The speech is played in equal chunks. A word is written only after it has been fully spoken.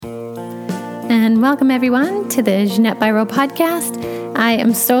and welcome everyone to the Jeanette Biro podcast. I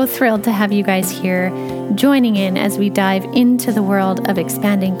am so thrilled to have you guys here joining in as we dive into the world of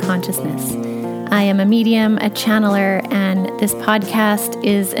expanding consciousness. I am a medium, a channeler, and this podcast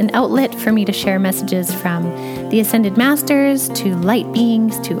is an outlet for me to share messages from the Ascended Masters to light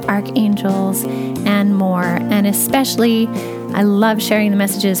beings to archangels and more. And especially, I love sharing the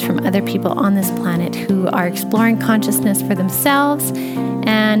messages from other people on this planet who are exploring consciousness for themselves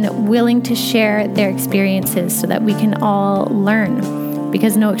and willing to share their experiences so that we can all learn,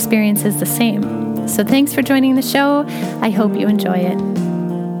 because no experience is the same. So thanks for joining the show. I hope you enjoy it.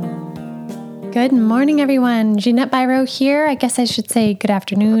 Good morning, everyone. Jeanette Biro here. I guess I should say good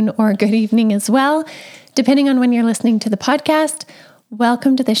afternoon or good evening as well, depending on when you're listening to the podcast.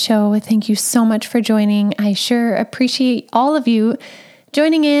 Welcome to the show. Thank you so much for joining. I sure appreciate all of you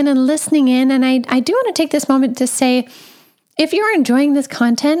joining in and listening in. And I do want to take this moment to say, if you're enjoying this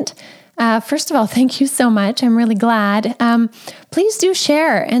content, first of all, thank you so much. I'm really glad. Please do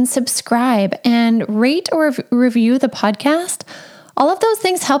share and subscribe and rate or review the podcast. All of those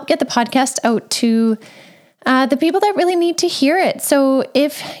things help get the podcast out to the people that really need to hear it. So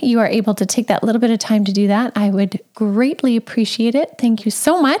if you are able to take that little bit of time to do that, I would greatly appreciate it. Thank you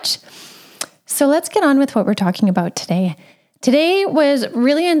so much. So let's get on with what we're talking about today. Today was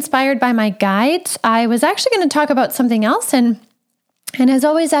really inspired by my guides. I was actually going to talk about something else. And as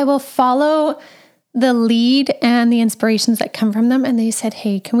always, I will follow the lead and the inspirations that come from them. And they said,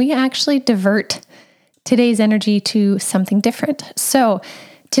 hey, can we actually divert today's energy to something different? So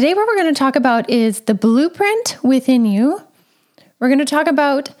today what we're going to talk about is the blueprint within you. We're going to talk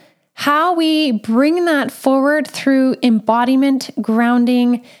about how we bring that forward through embodiment,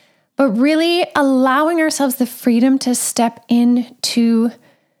 grounding, but really allowing ourselves the freedom to step into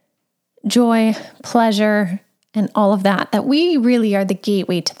joy, pleasure, and all of that, that we really are the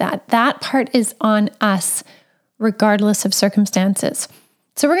gateway to that. That part is on us, regardless of circumstances.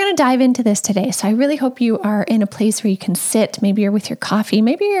 So we're going to dive into this today. So I really hope you are in a place where you can sit. Maybe you're with your coffee.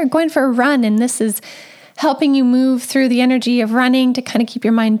 Maybe you're going for a run and this is helping you move through the energy of running to kind of keep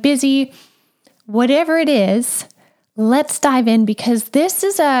your mind busy. Whatever it is, let's dive in, because this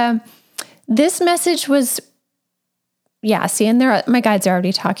message was, and my guides are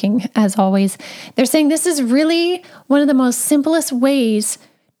already talking as always. They're saying this is really one of the most simplest ways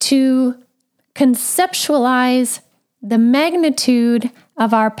to conceptualize the magnitude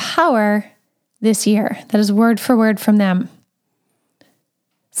of our power this year. That is word for word from them.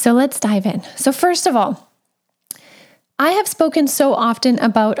 So let's dive in. So first of all, I have spoken so often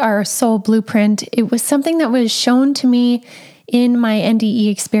about our soul blueprint. It was something that was shown to me in my NDE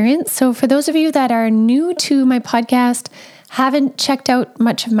experience. So for those of you that are new to my podcast, haven't checked out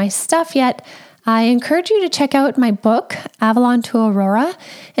much of my stuff yet, I encourage you to check out my book, Avalon to Aurora,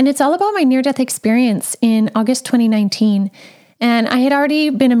 and it's all about my near-death experience in August 2019. And I had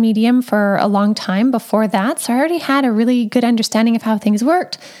already been a medium for a long time before that, so I already had a really good understanding of how things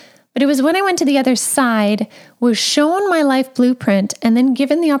worked. But it was when I went to the other side, was shown my life blueprint, and then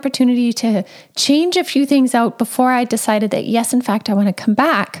given the opportunity to change a few things out before I decided that, yes, in fact, I want to come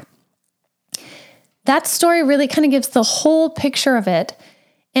back. That story really kind of gives the whole picture of it.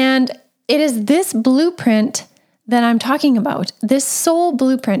 And it is this blueprint that I'm talking about, this soul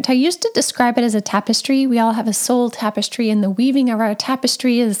blueprint. I used to describe it as a tapestry. We all have a soul tapestry, and the weaving of our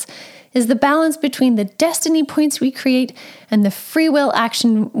tapestry is the balance between the destiny points we create and the free will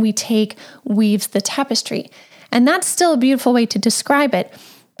action we take weaves the tapestry. And that's still a beautiful way to describe it.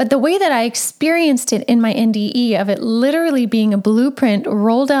 But the way that I experienced it in my NDE, of it literally being a blueprint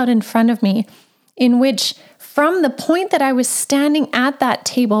rolled out in front of me, in which from the point that I was standing at that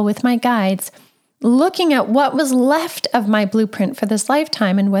table with my guides, looking at what was left of my blueprint for this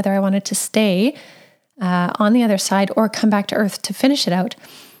lifetime and whether I wanted to stay on the other side or come back to Earth to finish it out,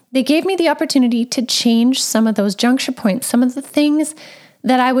 they gave me the opportunity to change some of those juncture points, some of the things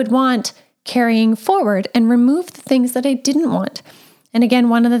that I would want carrying forward, and remove the things that I didn't want. And again,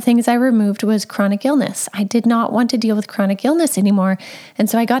 one of the things I removed was chronic illness. I did not want to deal with chronic illness anymore. And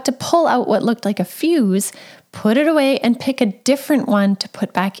so I got to pull out what looked like a fuse, put it away, and pick a different one to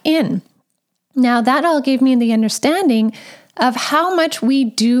put back in. Now, that all gave me the understanding of how much we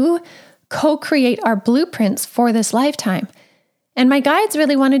do co-create our blueprints for this lifetime. And my guides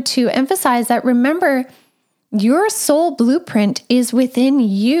really wanted to emphasize that, remember, your soul blueprint is within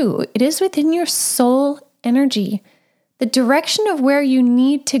you. It is within your soul energy. The direction of where you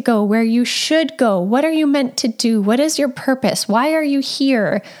need to go, where you should go, what are you meant to do, what is your purpose, why are you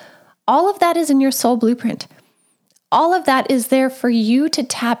here? All of that is in your soul blueprint. All of that is there for you to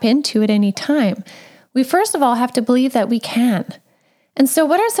tap into at any time. We first of all have to believe that we can. And so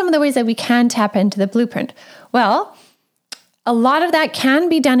what are some of the ways that we can tap into the blueprint? Well, a lot of that can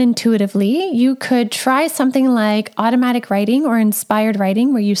be done intuitively. You could try something like automatic writing or inspired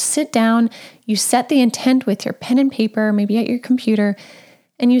writing, where you sit down, you set the intent with your pen and paper, maybe at your computer,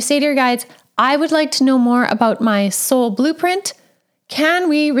 and you say to your guides, I would like to know more about my soul blueprint. Can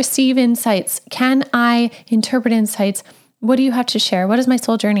we receive insights? Can I interpret insights? What do you have to share? What is my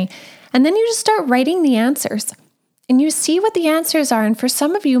soul journey? And then you just start writing the answers and you see what the answers are. And for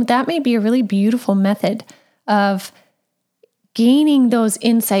some of you, that may be a really beautiful method of gaining those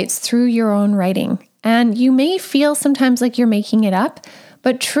insights through your own writing. And you may feel sometimes like you're making it up,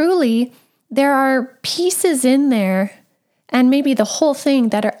 but truly there are pieces in there and maybe the whole thing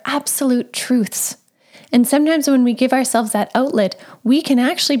that are absolute truths. And sometimes when we give ourselves that outlet, we can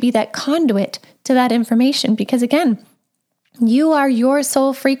actually be that conduit to that information because again, you are your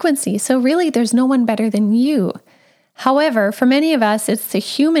soul frequency. So really there's no one better than you. However, for many of us, it's the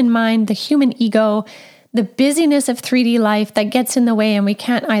human mind, the human ego, the busyness of 3D life that gets in the way and we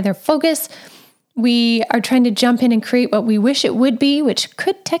can't either focus. We are trying to jump in and create what we wish it would be, which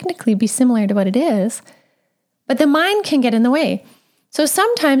could technically be similar to what it is. But the mind can get in the way. So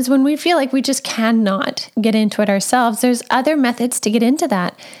sometimes when we feel like we just cannot get into it ourselves, there's other methods to get into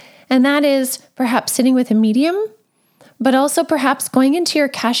that. And that is perhaps sitting with a medium, but also perhaps going into your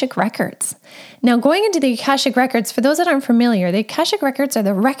Akashic records. Now, going into the Akashic records, for those that aren't familiar, the Akashic records are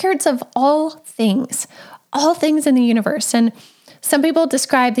the records of all things in the universe. And some people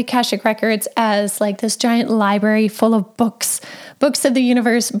describe the Akashic records as like this giant library full of books of the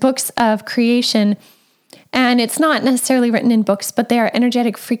universe, books of creation. And it's not necessarily written in books, but they are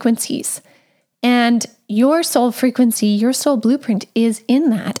energetic frequencies. And your soul frequency, your soul blueprint is in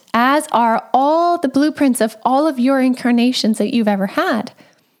that, as are all the blueprints of all of your incarnations that you've ever had.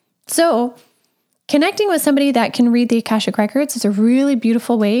 So connecting with somebody that can read the Akashic records is a really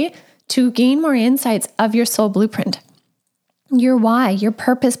beautiful way to gain more insights of your soul blueprint. Your why, your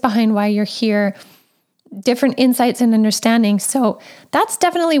purpose behind why you're here, different insights and understanding. So that's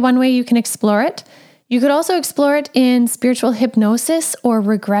definitely one way you can explore it. You could also explore it in spiritual hypnosis or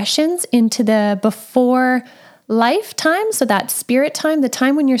regressions into the before lifetime. So that spirit time, the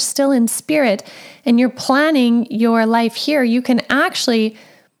time when you're still in spirit and you're planning your life here, you can actually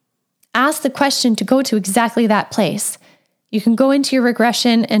ask the question to go to exactly that place. You can go into your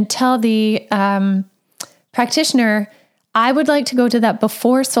regression and tell the practitioner, I would like to go to that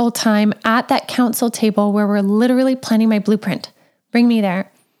before soul time at that council table where we're literally planning my blueprint. Bring me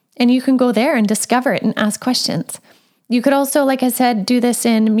there. And you can go there and discover it and ask questions. You could also, like I said, do this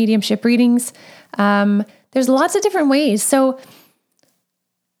in mediumship readings. There's lots of different ways. So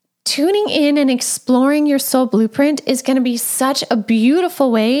tuning in and exploring your soul blueprint is going to be such a beautiful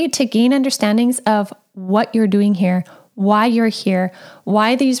way to gain understandings of what you're doing here, why you're here,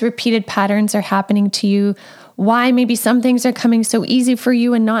 why these repeated patterns are happening to you, why maybe some things are coming so easy for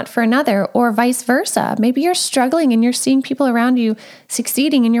you and not for another, or vice versa. Maybe you're struggling and you're seeing people around you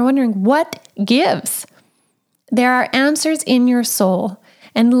succeeding and you're wondering what gives. There are answers in your soul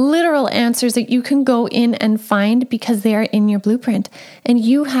and literal answers that you can go in and find because they are in your blueprint and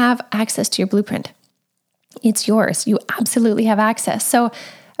you have access to your blueprint. It's yours. You absolutely have access. So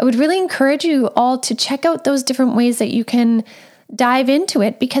I would really encourage you all to check out those different ways that you can dive into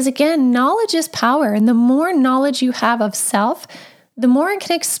it because again, knowledge is power. And the more knowledge you have of self, the more it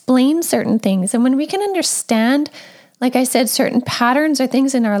can explain certain things. And when we can understand, like I said, certain patterns or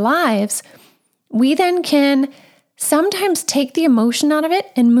things in our lives, we then can sometimes take the emotion out of it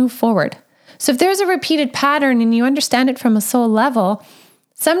and move forward. So if there's a repeated pattern and you understand it from a soul level,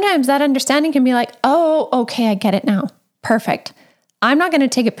 sometimes that understanding can be like, oh, okay, I get it now. Perfect. I'm not going to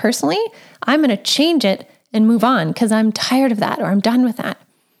take it personally. I'm going to change it and move on because I'm tired of that or I'm done with that.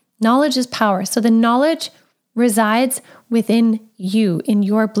 Knowledge is power. So the knowledge resides within you, in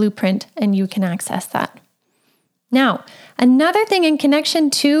your blueprint, and you can access that. Now, another thing in connection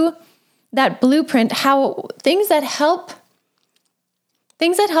to that blueprint, how things that help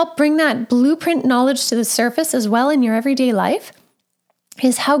bring that blueprint knowledge to the surface as well in your everyday life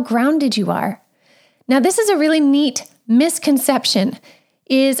is how grounded you are. Now, this is a really neat misconception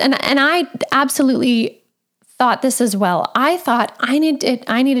and I absolutely thought this as well. I thought I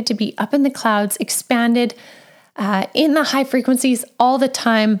needed to be up in the clouds, expanded, in the high frequencies all the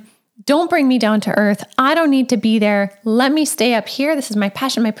time. Don't bring me down to earth. I don't need to be there. Let me stay up here. This is my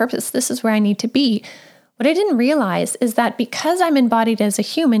passion, my purpose. This is where I need to be. What I didn't realize is that because I'm embodied as a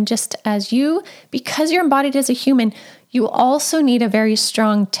human, just as you, because you're embodied as a human, you also need a very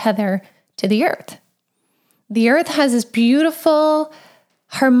strong tether to the earth. The earth has this beautiful,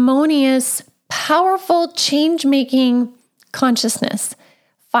 harmonious, powerful, change-making consciousness,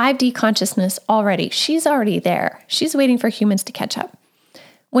 5D consciousness already. She's already there. She's waiting for humans to catch up.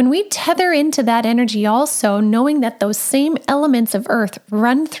 When we tether into that energy also, knowing that those same elements of earth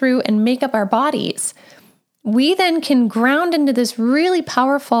run through and make up our bodies, we then can ground into this really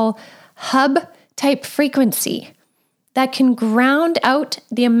powerful hub type frequency that can ground out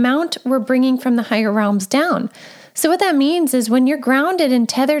the amount we're bringing from the higher realms down. So what that means is when you're grounded and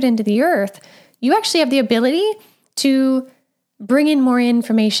tethered into the earth, you actually have the ability to bring in more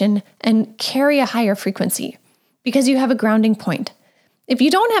information and carry a higher frequency because you have a grounding point. If you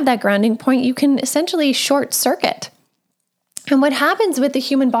don't have that grounding point, you can essentially short circuit. And what happens with the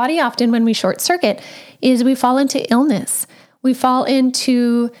human body often when we short circuit is we fall into illness. We fall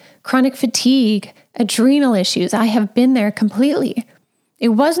into chronic fatigue, adrenal issues. I have been there completely. It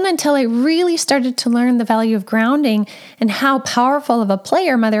wasn't until I really started to learn the value of grounding and how powerful of a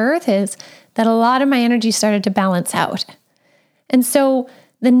player Mother Earth is that a lot of my energy started to balance out. And so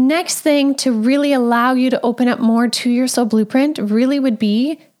the next thing to really allow you to open up more to your soul blueprint really would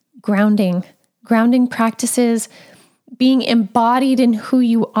be grounding practices, being embodied in who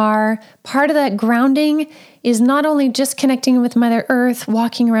you are. Part of that grounding is not only just connecting with Mother Earth,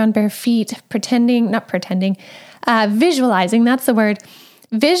 walking around bare feet, visualizing, that's the word,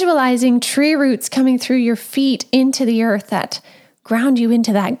 visualizing tree roots coming through your feet into the earth that ground you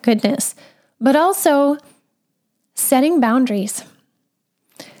into that goodness, but also setting boundaries.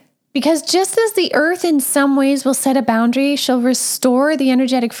 Because just as the earth in some ways will set a boundary, she'll restore the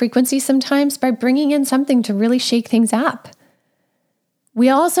energetic frequency sometimes by bringing in something to really shake things up. We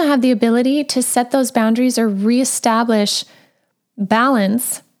also have the ability to set those boundaries or reestablish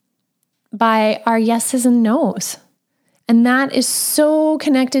balance by our yeses and nos. And that is so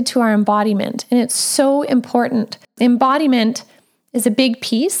connected to our embodiment, and it's so important. Embodiment is a big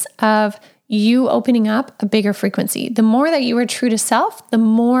piece of you opening up a bigger frequency. The more that you are true to self, the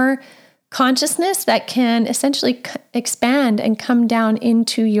more consciousness that can essentially expand and come down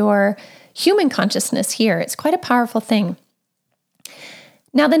into your human consciousness here. It's quite a powerful thing.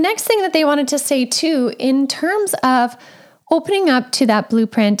 Now, the next thing that they wanted to say too, in terms of opening up to that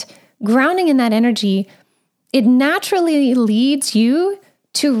blueprint, grounding in that energy, it naturally leads you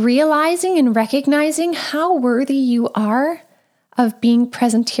to realizing and recognizing how worthy you are of being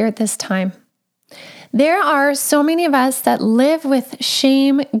present here at this time. There are so many of us that live with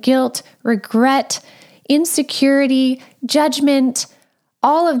shame, guilt, regret, insecurity, judgment,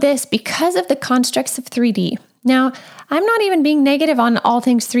 all of this because of the constructs of 3D. Now, I'm not even being negative on all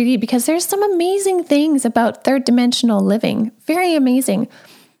things 3D because there's some amazing things about third dimensional living, very amazing,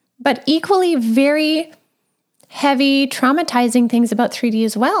 but equally very heavy, traumatizing things about 3D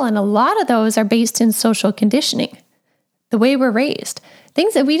as well. And a lot of those are based in social conditioning, the way we're raised.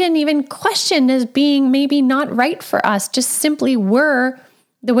 Things that we didn't even question as being maybe not right for us, just simply were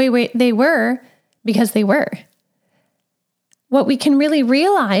the way they were because they were. What we can really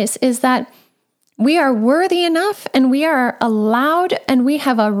realize is that we are worthy enough and we are allowed and we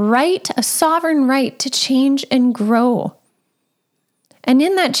have a right, a sovereign right to change and grow. And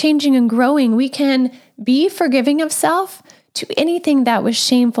in that changing and growing, we can be forgiving of self to anything that was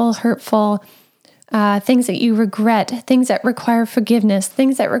shameful, hurtful, things that you regret, things that require forgiveness,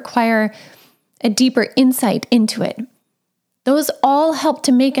 things that require a deeper insight into it. Those all help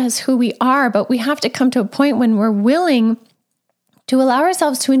to make us who we are, but we have to come to a point when we're willing to allow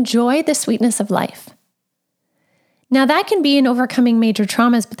ourselves to enjoy the sweetness of life. Now, that can be in overcoming major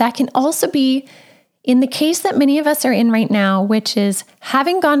traumas, but that can also be in the case that many of us are in right now, which is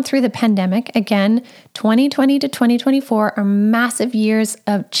having gone through the pandemic. Again, 2020 to 2024 are massive years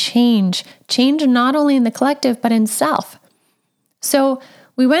of change not only in the collective, but in self. So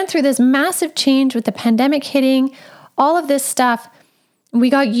we went through this massive change with the pandemic hitting, all of this stuff. We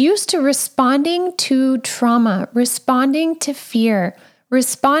got used to responding to trauma, responding to fear,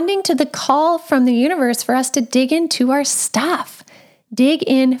 responding to the call from the universe for us to dig into our stuff. Dig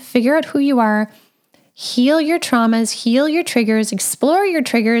in, figure out who you are, heal your traumas, heal your triggers, explore your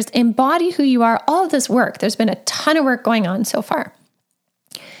triggers, embody who you are, all of this work. There's been a ton of work going on so far.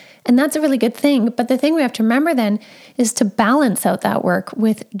 And that's a really good thing. But the thing we have to remember then is to balance out that work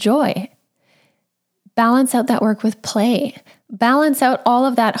with joy. Balance out that work with play. Balance out all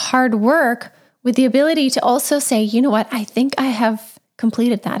of that hard work with the ability to also say, you know what, I think I have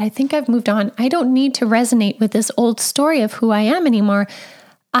completed that. I think I've moved on. I don't need to resonate with this old story of who I am anymore.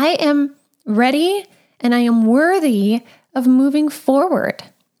 I am ready and I am worthy of moving forward.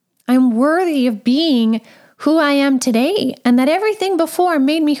 I'm worthy of being who I am today, and that everything before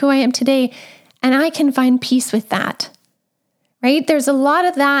made me who I am today, and I can find peace with that, right? There's a lot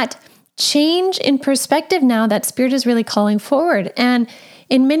of that change in perspective now that Spirit is really calling forward. And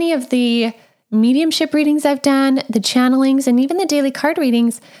in many of the mediumship readings I've done, the channelings, and even the daily card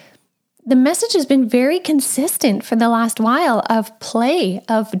readings, the message has been very consistent for the last while of play,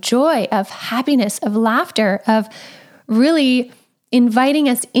 of joy, of happiness, of laughter, of really inviting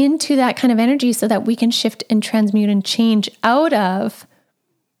us into that kind of energy so that we can shift and transmute and change out of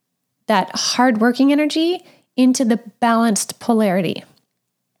that hardworking energy into the balanced polarity.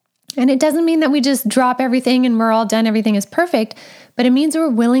 And it doesn't mean that we just drop everything and we're all done, everything is perfect, but it means we're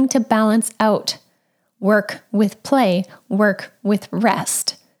willing to balance out work with play, work with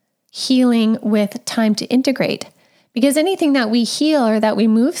rest, healing with time to integrate. Because anything that we heal or that we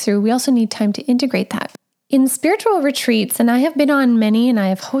move through, we also need time to integrate that. In spiritual retreats, and I have been on many and I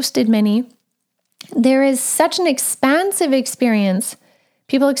have hosted many, there is such an expansive experience.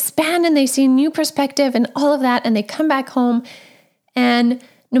 People expand and they see a new perspective and all of that, and they come back home, and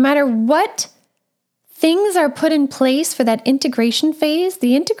no matter what things are put in place for that integration phase,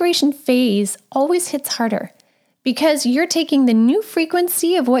 the integration phase always hits harder because you're taking the new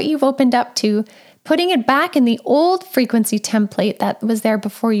frequency of what you've opened up to, putting it back in the old frequency template that was there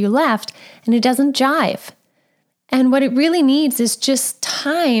before you left, and it doesn't jive. And what it really needs is just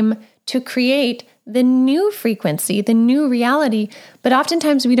time to create the new frequency, the new reality. But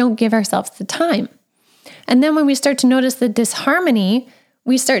oftentimes we don't give ourselves the time. And then when we start to notice the disharmony,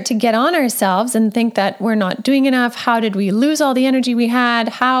 we start to get on ourselves and think that we're not doing enough. How did we lose all the energy we had?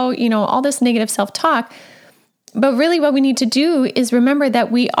 How, all this negative self-talk. But really what we need to do is remember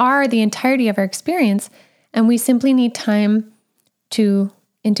that we are the entirety of our experience, and we simply need time to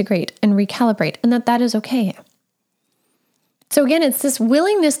integrate and recalibrate, and that is okay. So again, it's this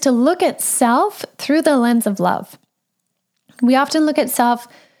willingness to look at self through the lens of love. We often look at self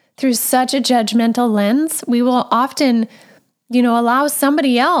through such a judgmental lens. We will often, allow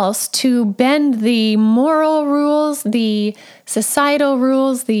somebody else to bend the moral rules, the societal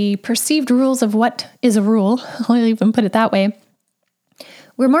rules, the perceived rules of what is a rule. I'll even put it that way.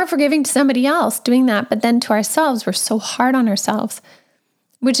 We're more forgiving to somebody else doing that, but then to ourselves, we're so hard on ourselves,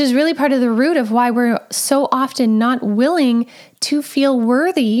 which is really part of the root of why we're so often not willing to feel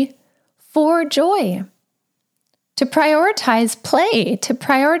worthy for joy, to prioritize play, to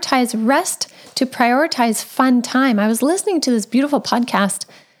prioritize rest, to prioritize fun time. I was listening to this beautiful podcast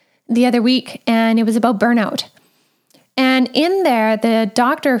the other week, and it was about burnout. And in there, the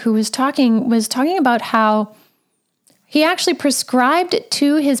doctor who was talking about how he actually prescribed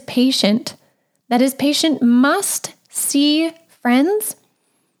to his patient that his patient must see friends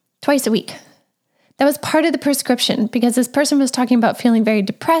twice a week. That was part of the prescription because this person was talking about feeling very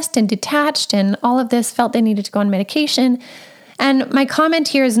depressed and detached and all of this, felt they needed to go on medication. And my comment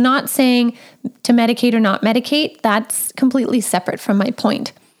here is not saying to medicate or not medicate. That's completely separate from my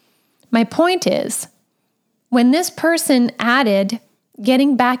point. My point is when this person added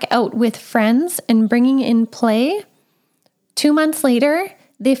getting back out with friends and bringing in play, 2 months later,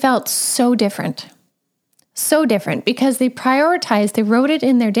 they felt so different. So different because they prioritized, they wrote it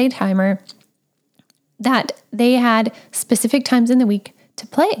in their day timer that they had specific times in the week to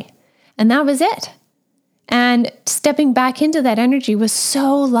play. And that was it. And stepping back into that energy was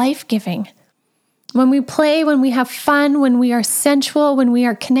so life-giving. When we play, when we have fun, when we are sensual, when we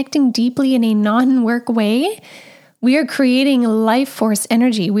are connecting deeply in a non-work way, we are creating life force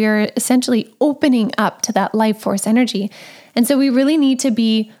energy. We are essentially opening up to that life force energy. And so we really need to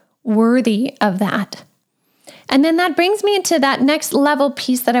be worthy of that. And then that brings me into that next level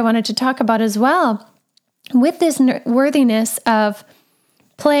piece that I wanted to talk about as well. With this worthiness of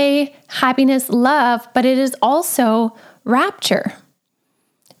play, happiness, love, but it is also rapture.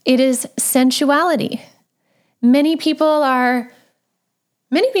 It is sensuality. Many people are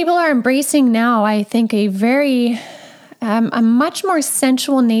embracing now, I think, a much more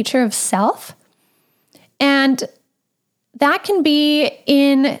sensual nature of self. And that can be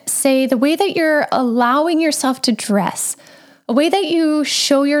in, say, the way that you're allowing yourself to dress, a way that you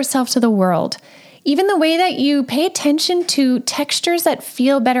show yourself to the world, even the way that you pay attention to textures that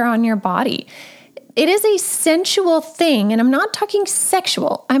feel better on your body. It is a sensual thing, and I'm not talking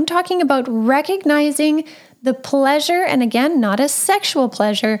sexual. I'm talking about recognizing the pleasure, and again, not a sexual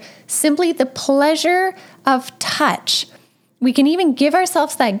pleasure, simply the pleasure of touch. We can even give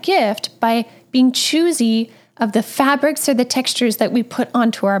ourselves that gift by being choosy of the fabrics or the textures that we put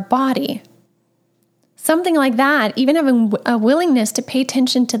onto our body. Something like that, even having a willingness to pay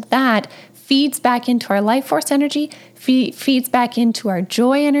attention to that, feeds back into our life force energy, feeds back into our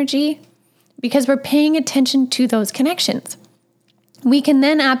joy energy, because we're paying attention to those connections. We can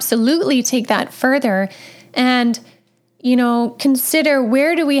then absolutely take that further and, consider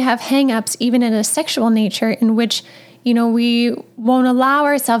where do we have hangups, even in a sexual nature, in which, we won't allow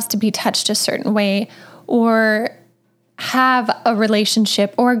ourselves to be touched a certain way, or have a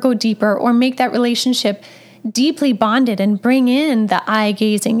relationship, or go deeper, or make that relationship deeply bonded, and bring in the eye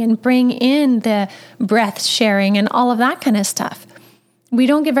gazing, and bring in the breath sharing, and all of that kind of stuff. We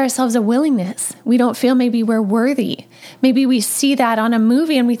don't give ourselves a willingness. We don't feel maybe we're worthy. Maybe we see that on a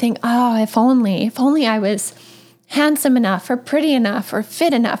movie and we think, oh, if only I was handsome enough, or pretty enough, or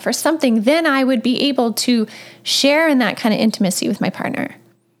fit enough, or something, then I would be able to share in that kind of intimacy with my partner.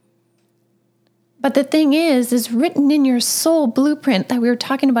 But the thing is written in your soul blueprint that we were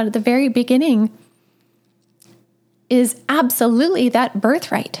talking about at the very beginning is absolutely that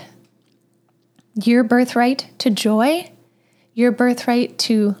birthright. Your birthright to joy, your birthright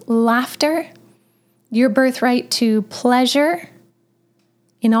to laughter, your birthright to pleasure,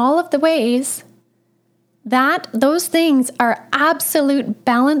 in all of the ways that those things are absolute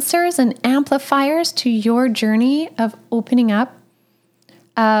balancers and amplifiers to your journey of opening up,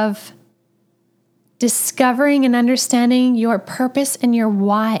 of discovering and understanding your purpose and your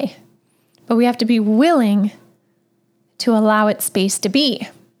why. But we have to be willing to allow it space to be.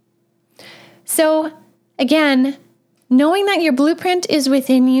 So again, knowing that your blueprint is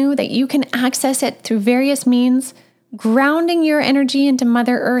within you, that you can access it through various means, grounding your energy into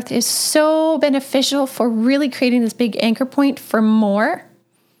Mother Earth is so beneficial for really creating this big anchor point for more.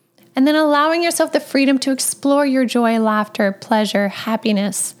 And then allowing yourself the freedom to explore your joy, laughter, pleasure,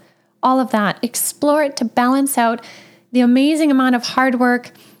 happiness, all of that. Explore it to balance out the amazing amount of hard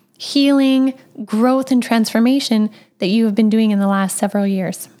work, healing, growth, and transformation that you have been doing in the last several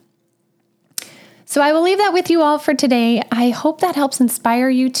years. So I will leave that with you all for today. I hope that helps inspire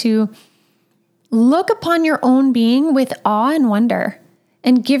you to look upon your own being with awe and wonder,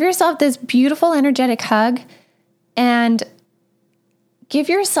 and give yourself this beautiful, energetic hug, and give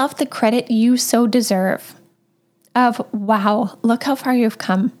yourself the credit you so deserve of, wow, look how far you've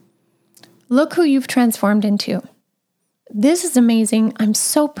come. Look who you've transformed into. This is amazing. I'm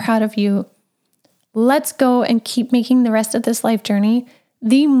so proud of you. Let's go and keep making the rest of this life journey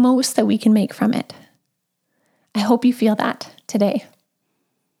the most that we can make from it. I hope you feel that today.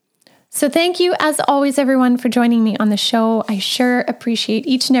 So thank you, as always, everyone, for joining me on the show. I sure appreciate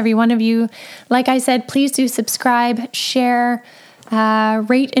each and every one of you. Like I said, please do subscribe, share,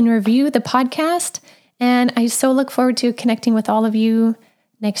 rate, and review the podcast. And I so look forward to connecting with all of you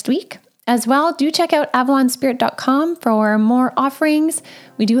next week. As well, do check out avalonspirit.com for more offerings.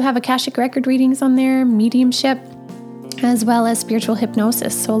 We do have Akashic record readings on there, mediumship, as well as spiritual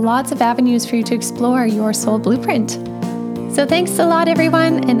hypnosis. So lots of avenues for you to explore your soul blueprint. So thanks a lot,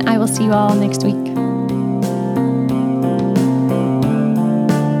 everyone, and I will see you all next week.